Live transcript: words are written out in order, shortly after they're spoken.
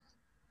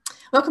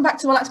Welcome back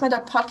to Relax My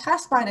Dog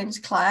podcast. My name is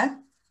Claire.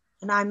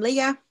 And I'm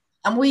Leah.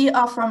 And we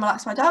are from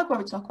Relax My Dog, where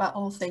we talk about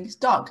all things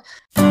dog.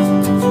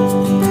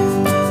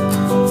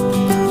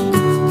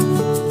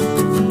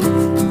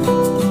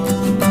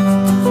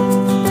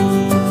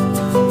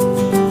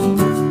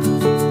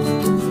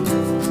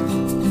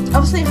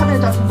 Obviously, having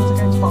a dog means they're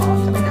going to bark.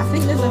 I mean, I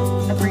think there's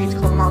a breed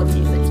called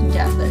Malamute that you can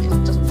get that it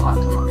doesn't bark.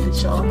 I'm not really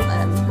sure.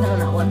 I've never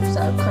met one, so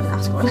I couldn't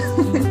ask one.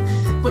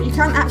 But you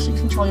can actually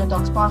control your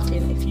dog's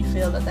barking if you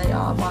feel that they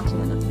are barking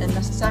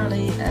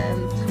unnecessarily,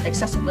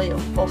 excessively,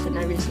 or for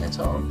no reason at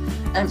all.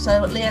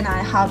 So Leah and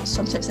I have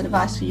some tips and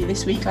advice for you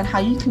this week on how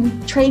you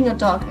can train your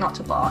dog not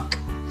to bark.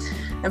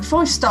 And before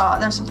we start,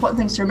 there's some important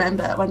things to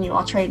remember when you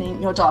are training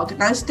your dog.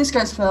 Now, this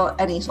goes for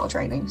any sort of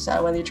training.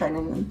 So whether you're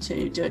training them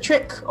to do a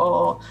trick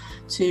or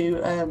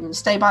to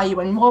stay by you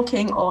when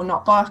walking or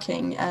not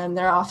barking,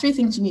 there are three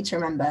things you need to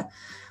remember.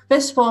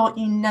 First of all,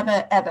 you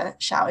never, ever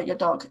shout at your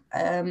dog.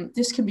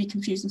 This can be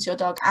confusing to your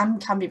dog and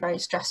can be very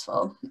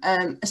stressful,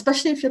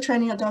 especially if you're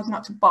training your dog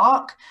not to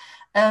bark.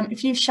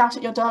 If you shout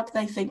at your dog,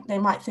 they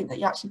might think that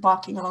you're actually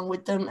barking along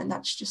with them, and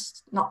that's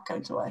just not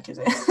going to work, is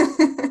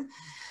it?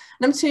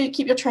 Number two,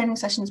 keep your training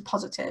sessions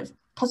positive.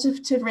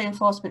 Positive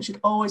reinforcement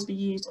should always be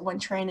used when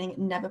training,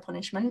 never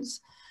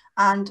punishments.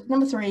 And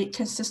number three,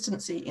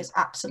 consistency is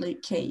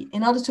absolute key.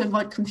 In order to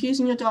avoid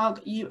confusing your dog,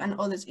 you and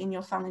others in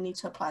your family need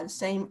to apply the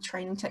same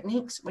training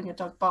techniques when your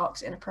dog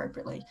barks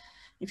inappropriately.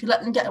 If you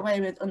let them get away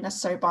with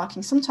unnecessary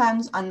barking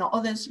sometimes and not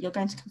others, you're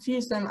going to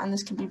confuse them, and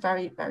this can be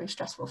very, very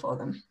stressful for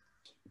them.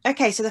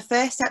 Okay, so the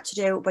first step to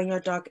do when your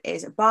dog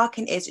is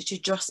barking is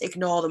to just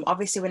ignore them.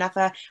 Obviously,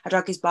 whenever a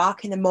dog is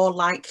barking, the more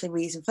likely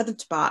reason for them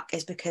to bark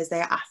is because they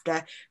are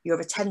after your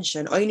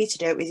attention. All you need to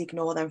do is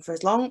ignore them for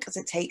as long as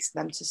it takes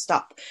them to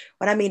stop.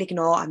 When I mean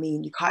ignore, I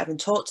mean you can't even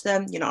talk to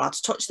them, you're not allowed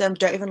to touch them,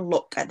 don't even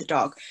look at the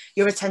dog.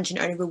 Your attention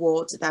only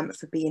rewards them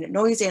for being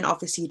noisy, and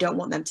obviously you don't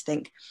want them to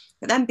think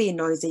that them being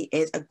noisy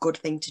is a good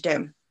thing to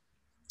do.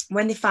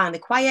 When they finally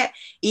quiet,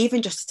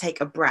 even just to take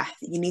a breath,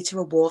 you need to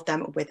reward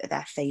them with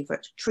their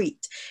favourite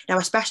treat. Now,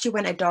 especially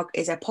when a dog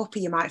is a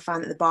puppy, you might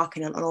find that they're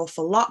barking an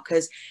awful lot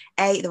because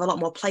A, they're a lot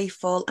more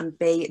playful, and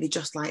B, they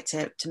just like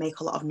to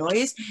make a lot of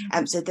noise.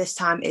 So this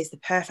time is the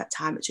perfect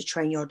time to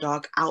train your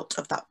dog out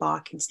of that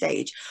barking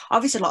stage.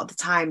 Obviously, a lot of the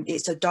time,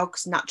 it's a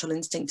dog's natural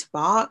instinct to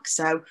bark.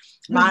 So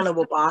Milo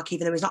will bark,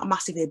 even though he's not a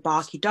massively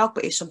barky dog,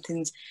 but if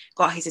something's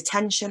got his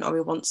attention or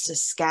he wants to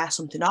scare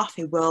something off,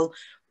 he will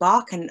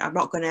bark, and I'm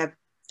not going to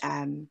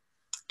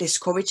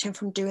discourage him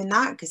from doing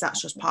that because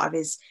that's just part of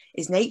his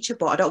nature.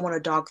 But I don't want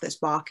a dog that's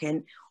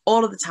barking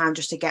all of the time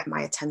just to get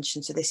my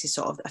attention. So this is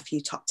sort of a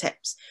few top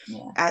tips.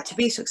 To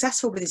be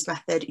successful with this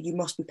method, you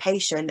must be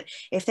patient.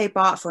 If they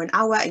bark for an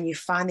hour and you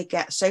finally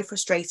get so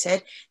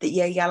frustrated that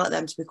you yell at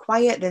them to be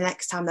quiet, the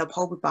next time they'll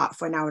probably bark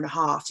for an hour and a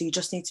half. So you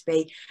just need to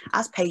be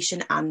as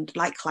patient and,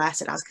 like Claire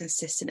said, as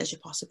consistent as you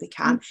possibly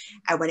can.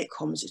 When it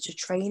comes to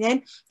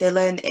training, they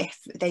learn that if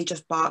they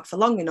just bark for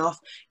long enough,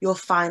 you'll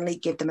finally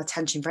give them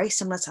attention, very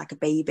similar to like a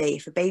baby.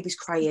 If a baby's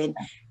crying,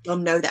 you'll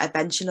know that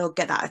eventually they'll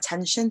get that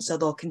attention, so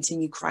they'll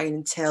continue crying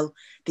until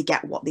they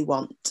get what they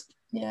want.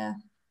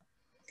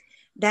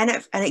 Then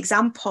an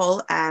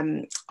example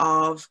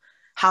of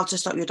how to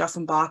stop your dog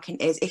from barking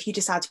is if you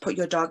decide to put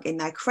your dog in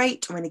their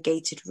crate or in a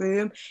gated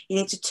room, you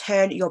need to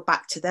turn your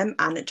back to them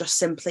and just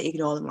simply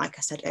ignore them, like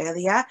I said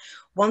earlier.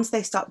 Once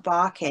they stop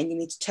barking, you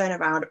need to turn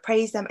around,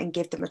 praise them and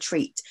give them a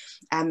treat.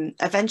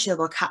 Eventually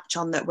they'll catch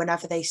on that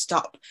whenever they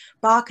stop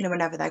barking and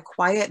whenever they're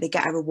quiet, they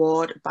get a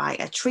reward by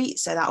a treat.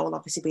 So that will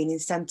obviously be an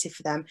incentive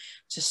for them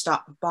to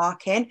stop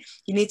barking.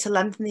 You need to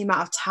lengthen the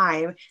amount of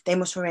time they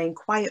must remain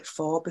quiet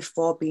for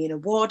before being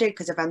awarded,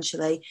 because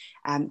eventually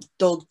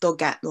they'll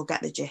get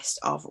the gist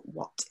of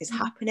what is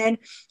happening.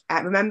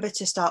 Remember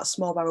to start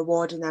small by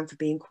rewarding them for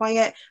being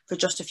quiet for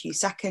just a few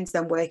seconds,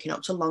 then working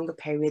up to longer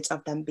periods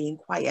of them being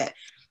quiet.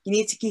 You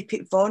need to keep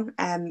it fun,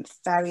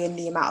 varying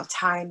the amount of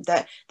time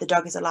that the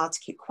dog is allowed to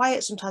keep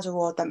quiet. Sometimes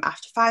reward them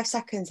after 5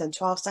 seconds, then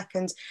 12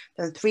 seconds,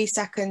 then 3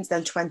 seconds,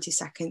 then 20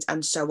 seconds,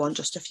 and so on.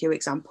 Just a few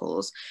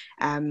examples,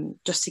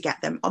 just to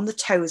get them on the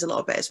toes a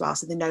little bit as well,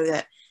 so they know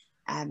that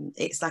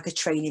it's like a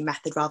training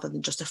method rather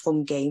than just a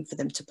fun game for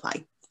them to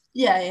play.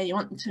 Yeah, you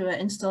want to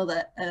instill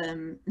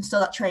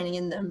that training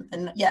in them,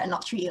 and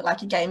not treat it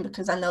like a game,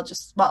 because then they'll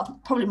just,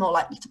 probably more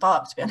likely to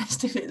bark, to be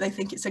honest, if they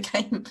think it's a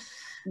game.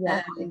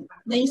 Now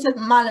you said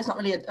Milo's not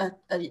really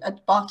a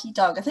barky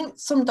dog. I think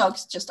some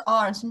dogs just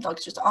are and some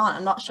dogs just aren't.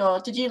 I'm not sure.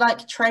 Did you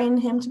train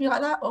him to be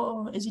like that,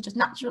 or is he just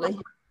naturally?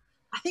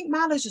 I think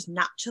Milo's just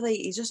naturally,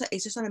 he's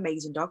just an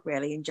amazing dog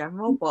really in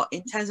general, but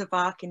in terms of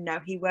barking, no,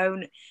 he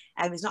won't.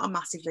 He's not a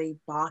massively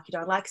barky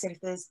dog. Like I said,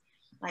 if there's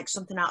like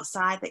something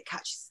outside that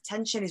catches his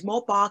attention, he's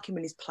more barking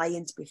when he's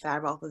playing, to be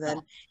fair, rather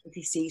than if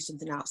he sees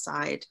something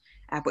outside.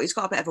 But he's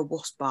got a bit of a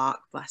wuss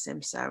bark, bless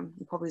him, so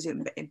he probably is a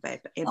bit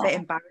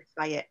embarrassed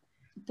by it.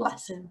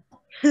 Bless him.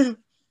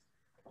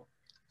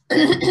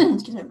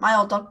 Excuse me. My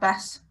old dog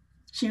Bess,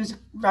 she was a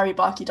very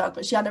barky dog,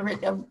 but she had a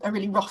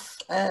really rough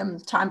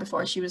time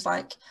before. She was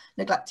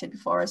neglected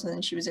before us, and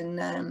then she was in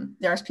the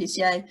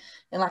RSPCA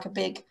in a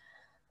big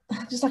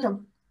just like a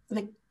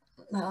big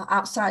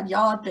outside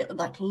yard bit with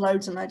like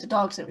loads and loads of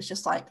dogs. It was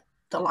just like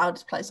the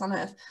loudest place on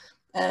earth.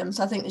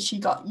 So I think that she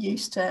got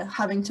used to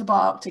having to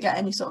bark to get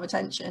any sort of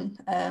attention.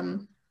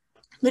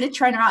 We did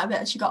train her out a bit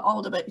as she got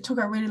older, but it took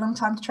her a really long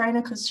time to train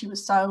her because she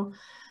was so,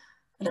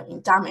 I don't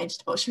mean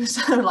damaged, but she was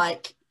so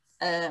like,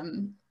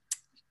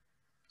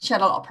 she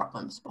had a lot of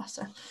problems, bless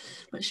her,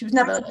 but she was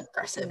never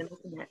aggressive.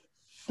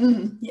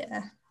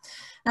 Yeah.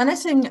 Now,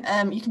 next thing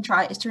you can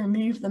try is to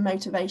remove the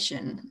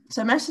motivation.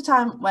 So most of the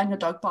time when your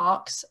dog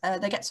barks,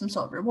 they get some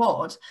sort of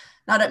reward.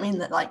 Now, I don't mean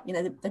that like, you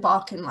know, they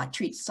bark and like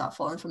treats start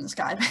falling from the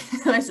sky.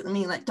 I basically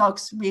mean like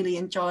dogs really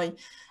enjoy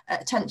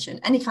attention,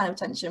 any kind of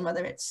attention,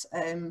 whether it's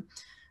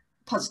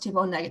positive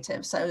or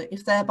negative. So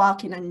if they're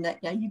barking and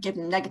you give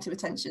them negative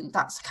attention,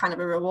 that's kind of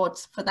a reward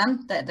for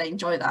them. They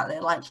enjoy that. They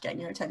like getting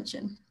your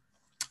attention.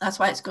 That's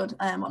why it's good,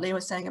 what Leah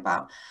was saying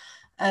about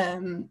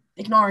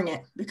ignoring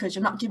it, because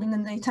you're not giving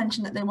them the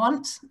attention that they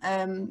want,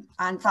 and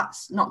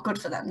that's not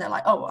good for them. They're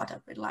like, oh, I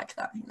don't really like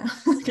that, you know,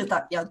 because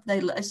that, yeah,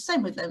 it's the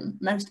same with them.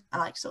 Most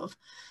like sort of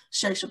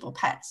sociable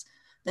pets,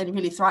 they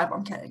really thrive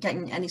on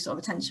getting any sort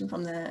of attention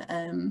from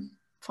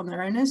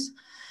their owners.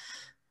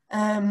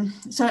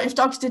 So if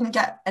dogs didn't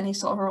get any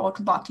sort of reward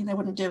from barking, they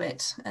wouldn't do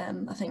it.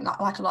 I think that,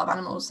 like a lot of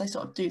animals, they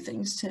sort of do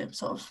things to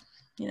sort of,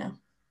 you know,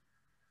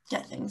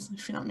 get things,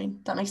 if you know what I mean.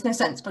 That makes no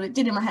sense, but it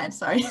did in my head,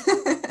 sorry.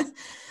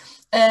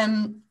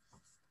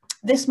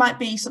 This might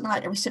be something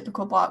like a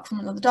reciprocal bark from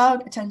another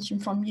dog, attention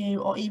from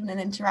you, or even an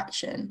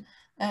interaction.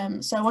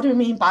 So what do we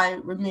mean by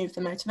remove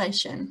the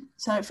motivation?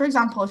 So for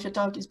example, if your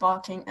dog is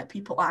barking at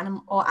people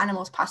or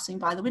animals passing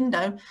by the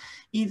window,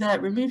 either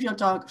remove your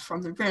dog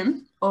from the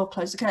room or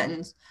close the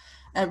curtains.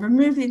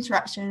 Remove the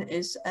interaction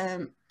is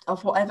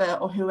of whatever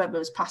or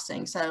whoever is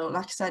passing. So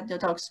like I said, your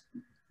dog's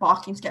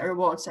barking to get a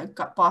reward, so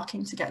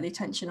barking to get the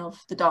attention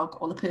of the dog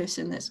or the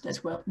person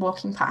that's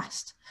walking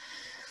past.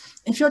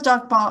 If your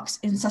dog barks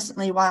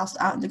incessantly whilst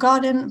out in the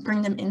garden,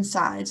 bring them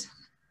inside.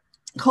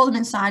 Call them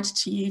inside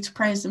to you to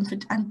praise them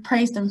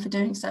for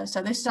doing so.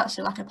 So this is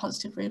actually like a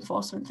positive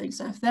reinforcement thing.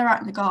 So if they're out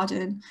in the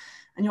garden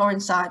and you're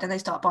inside and they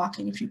start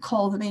barking, if you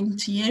call them in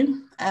to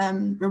you,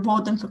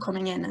 reward them for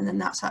coming in, and then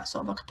that's sort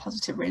of like a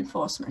positive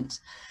reinforcement.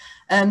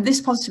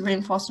 This positive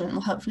reinforcement will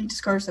hopefully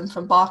discourage them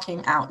from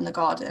barking out in the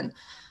garden.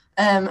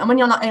 And when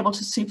you're not able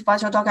to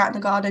supervise your dog out in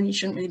the garden, you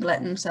shouldn't really be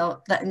letting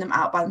them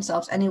out by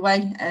themselves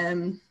anyway.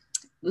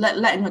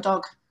 Letting your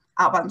dog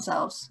out by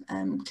themselves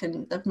there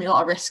can be a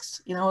lot of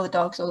risks, you know, other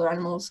dogs, other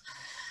animals,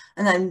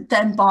 and then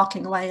them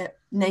barking away at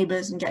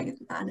neighbours and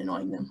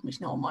annoying them, which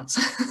no one wants.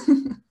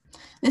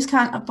 This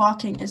kind of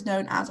barking is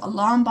known as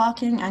alarm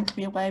barking and can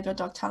be a way of your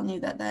dog telling you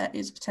that there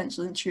is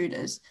potential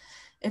intruders.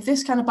 If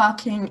this kind of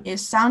barking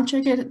is sound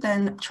triggered,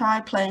 then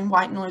try playing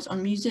white noise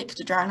on music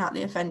to drown out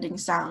the offending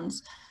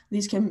sounds.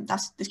 This can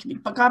be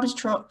garbage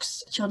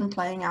trucks, children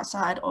playing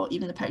outside, or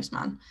even the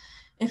postman.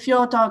 If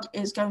your dog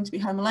is going to be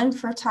home alone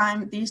for a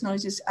time, these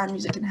noises and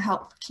music can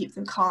help keep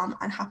them calm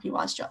and happy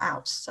whilst you're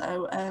out.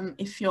 So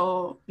if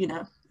your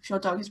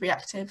dog is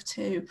reactive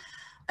to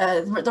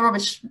the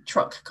rubbish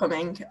truck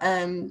coming,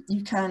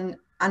 you can,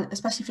 and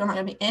especially if you're not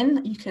going to be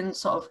in, you can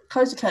sort of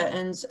close the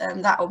curtains,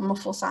 that will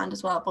muffle sound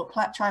as well,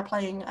 but try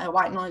playing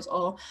white noise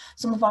or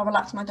some of our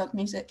Relax My Dog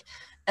music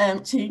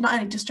to not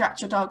only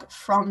distract your dog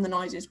from the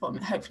noises, but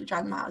hopefully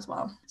drown them out as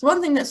well. So one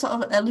thing that sort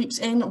of loops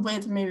in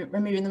with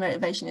removing the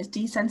motivation is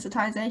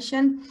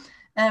desensitization.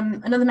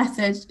 Another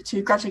method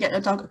to gradually get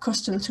your dog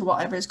accustomed to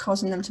whatever is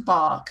causing them to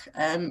bark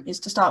is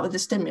to start with the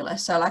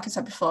stimulus. So like I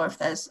said before, if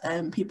there's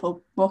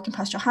people walking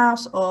past your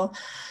house, or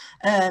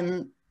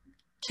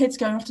kids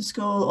going off to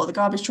school, or the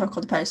garbage truck,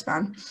 or the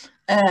postman,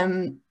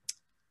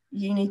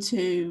 you need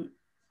to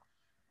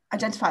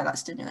identify that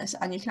stimulus,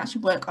 and you can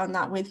actually work on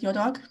that with your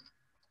dog.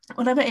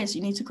 Whatever it is,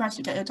 you need to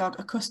gradually get your dog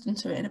accustomed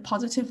to it in a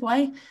positive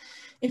way.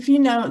 If you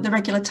know the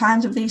regular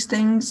times of these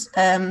things,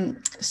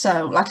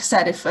 so like I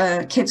said, if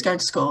kids going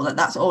to school,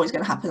 that's always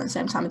going to happen at the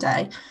same time of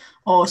day,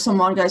 or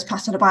someone goes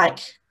past on a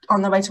bike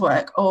on their way to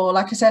work, or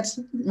like I said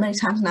many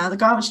times now, the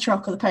garbage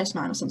truck or the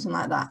postman or something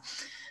like that.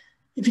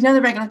 If you know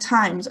the regular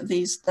times of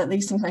these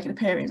things make an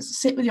appearance,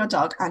 sit with your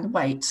dog and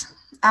wait.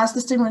 As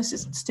the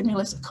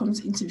stimulus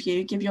comes into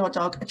view, give your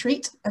dog a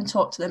treat and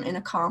talk to them in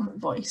a calm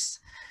voice.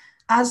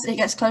 As it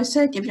gets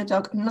closer, give your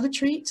dog another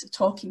treat,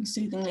 talking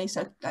soothingly,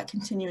 so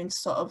continuing to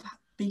sort of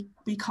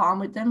be calm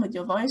with them with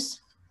your voice.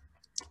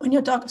 When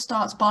your dog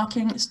starts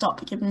barking,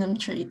 stop giving them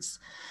treats.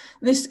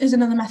 This is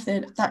another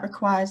method that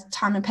requires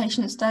time and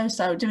patience though,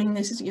 so doing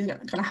this isn't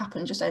going to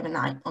happen just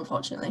overnight,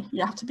 unfortunately.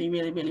 You have to be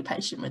really, really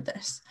patient with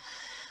this.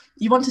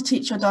 You want to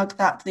teach your dog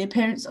that the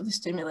appearance of the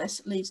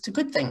stimulus leads to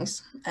good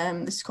things.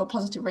 This is called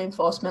positive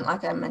reinforcement,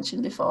 like I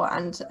mentioned before,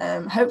 and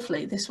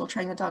hopefully this will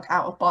train your dog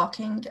out of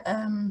barking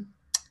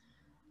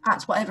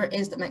at whatever it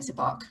is that makes it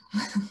bark.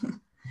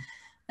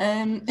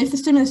 If the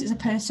stimulus is a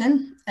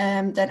person,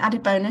 then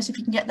added bonus, if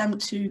you can get them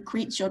to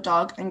greet your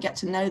dog and get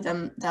to know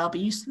them, they'll be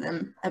used to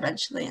them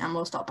eventually and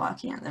will stop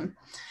barking at them.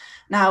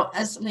 Now,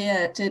 as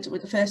Leah did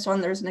with the first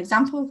one, there is an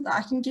example that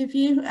I can give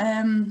you.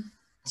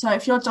 So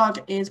if your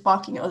dog is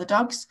barking at other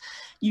dogs,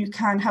 You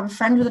can have a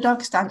friend with a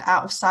dog stand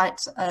out of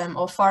sight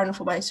or far enough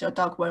away so your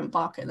dog won't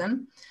bark at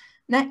them.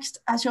 Next,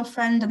 as your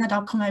friend and the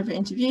dog come over to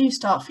interview,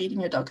 start feeding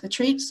your dog the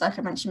treats, like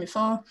I mentioned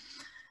before.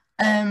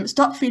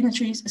 Stop feeding the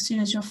treats as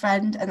soon as your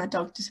friend and the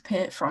dog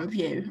disappear from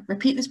view.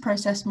 Repeat this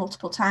process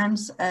multiple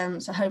times,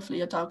 so hopefully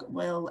your dog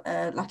will,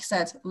 like I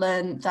said,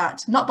 learn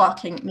that not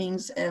barking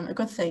means a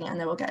good thing and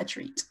they will get a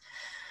treat.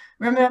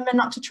 Remember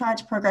not to try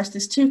to progress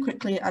this too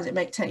quickly, as it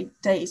may take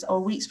days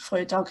or weeks before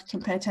your dog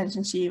can pay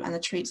attention to you and the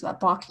treats like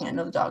barking at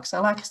another dog.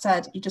 So like I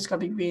said, you just got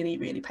to be really,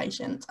 really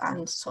patient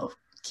and sort of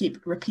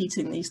keep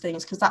repeating these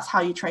things, because that's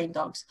how you train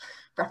dogs,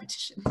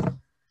 repetition.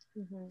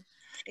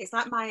 It's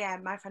like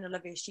my friend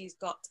Olivia, she's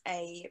got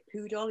a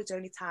poodle. He's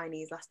only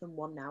tiny, he's less than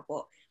 1 now,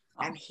 but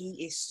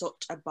he is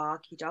such a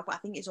barky dog. But I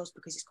think it's also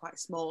because he's quite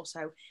small,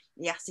 so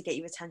he has to get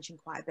your attention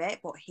quite a bit,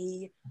 but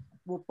he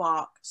will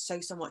bark so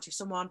much. If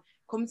someone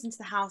comes into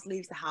the house,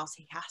 leaves the house,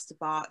 he has to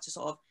bark to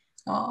sort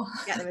of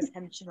get their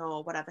attention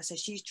or whatever. So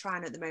she's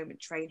trying at the moment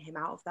train him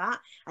out of that,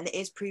 and it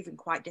is proving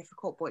quite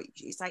difficult, but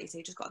it's like you say,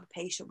 you just got to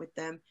be patient with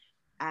them,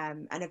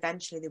 and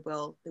eventually they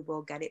will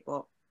get it.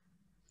 But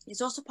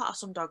it's also part of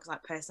some dogs,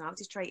 like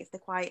personality trait. If they're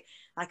quite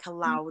like a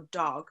loud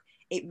dog,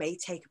 it may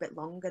take a bit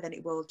longer than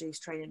it will do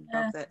training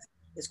a dog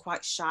that's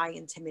quite shy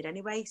and timid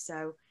anyway.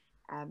 So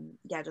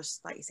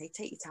just like you say,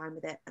 take your time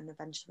with it and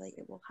eventually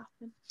it will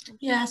happen.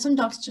 Yeah, some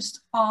dogs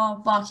just are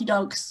barky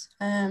dogs.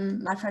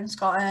 My friend's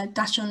got a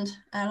dachshund,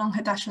 a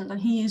long-haired dachshund, and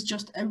he is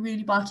just a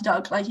really barky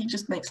dog. Like, he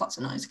just makes lots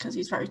of noise because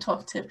he's very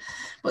talkative.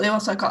 But they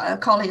also got a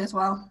collie as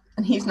well,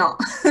 and he's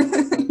not.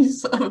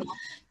 He's sort of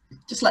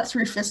just lets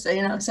Rufus, say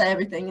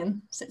everything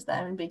and sits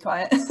there and be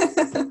quiet.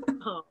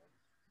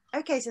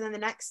 Okay, so then the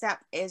next step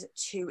is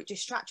to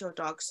distract your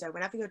dog. So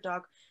whenever your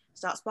dog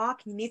starts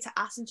barking, you need to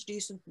ask them to do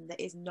something that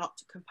is not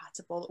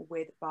compatible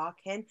with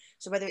barking.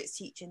 So whether it's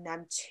teaching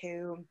them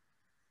to,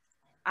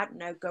 I don't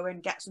know, go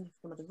and get something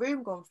from another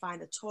room, go and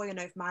find a toy. I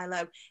know if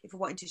Milo, if we're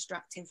wanting to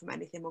distract him from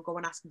anything, we'll go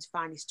and ask him to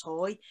find his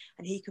toy,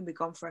 and he can be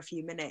gone for a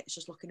few minutes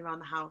just looking around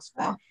the house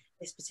for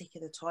this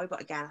particular toy.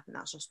 But again, I think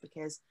that's just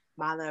because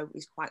Milo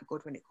is quite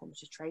good when it comes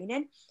to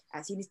training.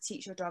 So you need to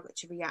teach your dog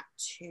to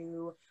react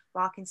to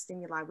barking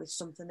stimuli with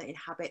something that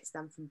inhibits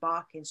them from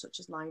barking, such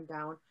as lying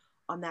down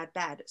on their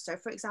bed. So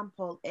for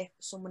example, if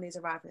someone is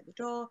arriving at the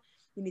door,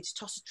 you need to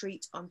toss a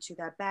treat onto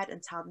their bed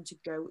and tell them to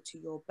go to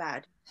your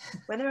bed.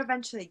 When they're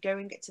eventually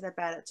going to their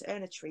bed to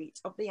earn a treat,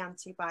 up the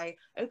ante by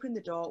opening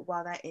the door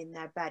while they're in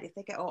their bed. If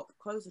they get up,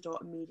 close the door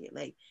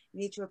immediately. You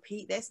need to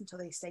repeat this until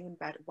they stay in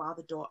bed while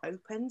the door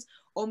opens,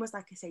 almost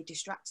like I say,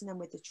 distracting them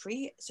with the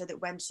treat, so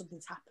that when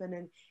something's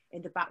happening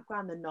in the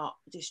background, they're not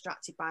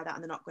distracted by that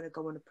and they're not going to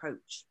go and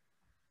approach.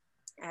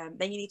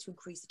 Then you need to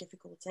increase the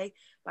difficulty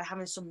by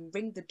having someone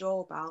ring the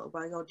doorbell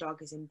while your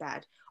dog is in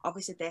bed.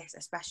 Obviously this,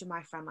 especially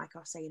my friend, like I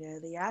was saying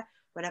earlier,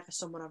 whenever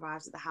someone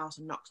arrives at the house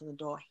and knocks on the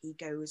door, he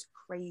goes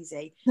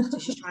crazy. So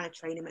she's trying to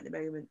train him at the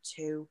moment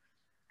to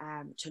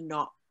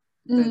not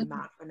go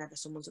mad whenever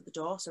someone's at the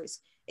door. So it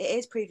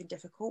is proving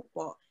difficult,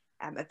 but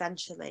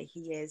eventually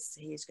he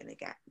is going to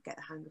get the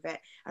hang of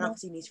it. And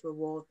obviously you need to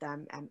reward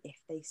them if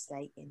they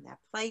stay in their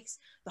place.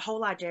 The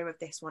whole idea of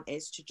this one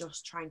is to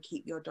just try and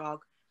keep your dog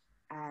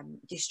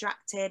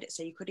distracted.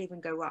 So you could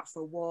even go out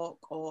for a walk,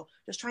 or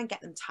just try and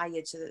get them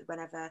tired, so that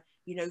whenever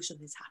you know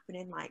something's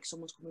happening, like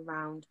someone's coming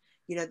around,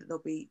 you know that they'll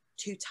be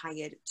too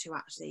tired to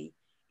actually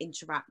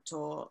interact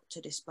or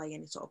to display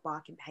any sort of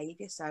barking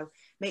behaviour. So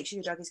make sure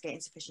your dog is getting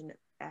sufficient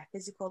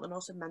physical and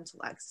also mental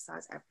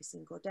exercise every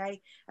single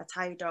day. A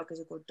tired dog is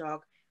a good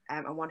dog,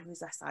 and one who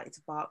is less likely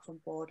to bark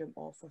from boredom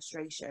or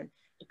frustration.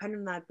 Depending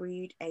on their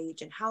breed,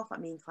 age and health, like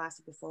me and Claire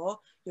said before,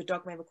 your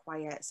dog may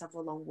require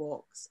several long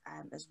walks,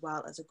 as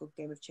well as a good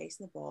game of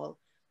chasing the ball,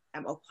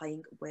 or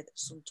playing with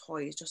some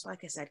toys. Just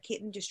like I said,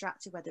 keep them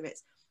distracted, whether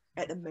it's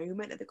at the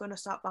moment that they're going to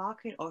start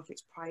barking or if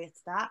it's prior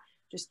to that,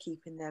 just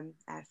keeping them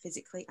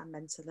physically and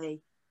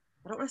mentally,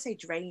 I don't want to say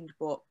drained,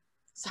 but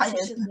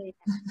sufficiently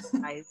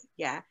exercised.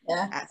 Throughout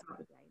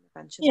the day,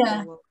 eventually.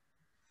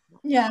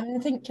 I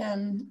think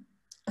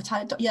a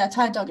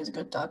tired dog is a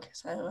good dog.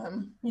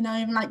 So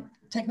even like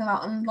taking them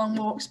out on long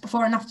walks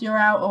before and after you're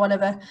out or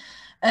whatever.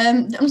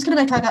 I'm just going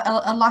to make like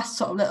a last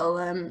sort of little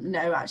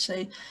note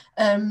actually.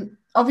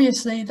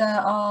 Obviously there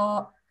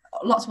are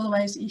lots of other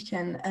ways that you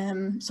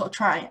can sort of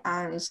try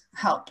and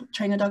help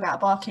train a dog out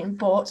of barking,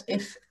 but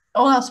if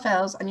all else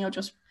fails and you're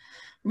just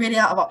really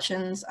out of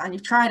options and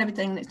you've tried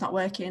everything and it's not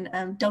working,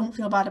 don't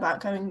feel bad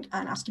about going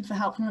and asking for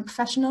help from a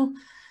professional.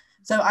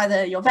 So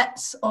either your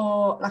vets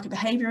or like a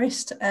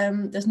behaviourist.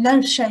 There's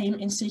no shame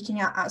in seeking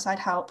out outside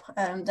help.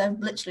 They're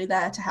literally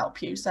there to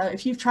help you. So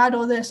if you've tried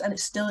all this and it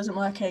still isn't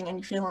working and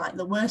you're feeling like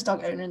the worst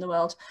dog owner in the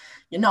world,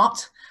 you're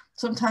not.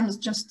 Sometimes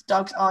just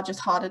dogs are just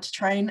harder to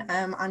train,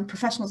 and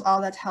professionals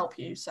are there to help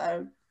you.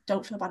 So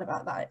don't feel bad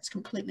about that. It's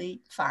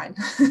completely fine.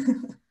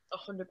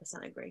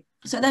 100% agree.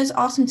 So those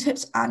are some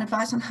tips and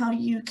advice on how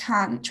you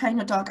can train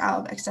your dog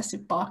out of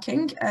excessive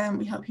barking.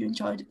 We hope you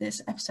enjoyed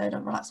this episode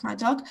of Relax My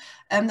Dog.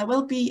 There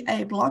will be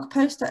a blog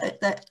post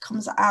that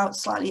comes out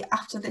slightly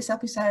after this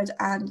episode.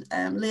 And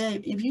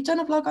Leah, have you done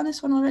a blog on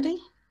this one already?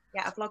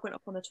 Yeah, a vlog went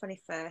up on the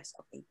 21st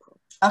of April.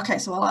 Okay,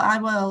 so I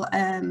will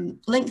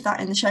link that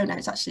in the show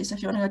notes actually, so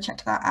if you want to go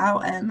check that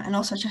out, and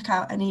also check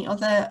out any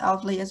other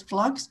of Leah's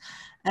vlogs,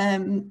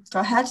 go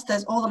ahead.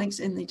 There's all the links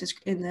in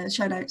the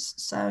show notes.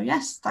 So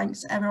yes,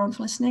 thanks everyone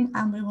for listening,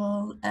 and we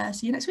will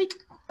see you next week.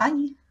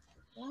 Bye.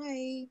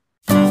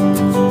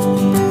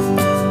 Bye.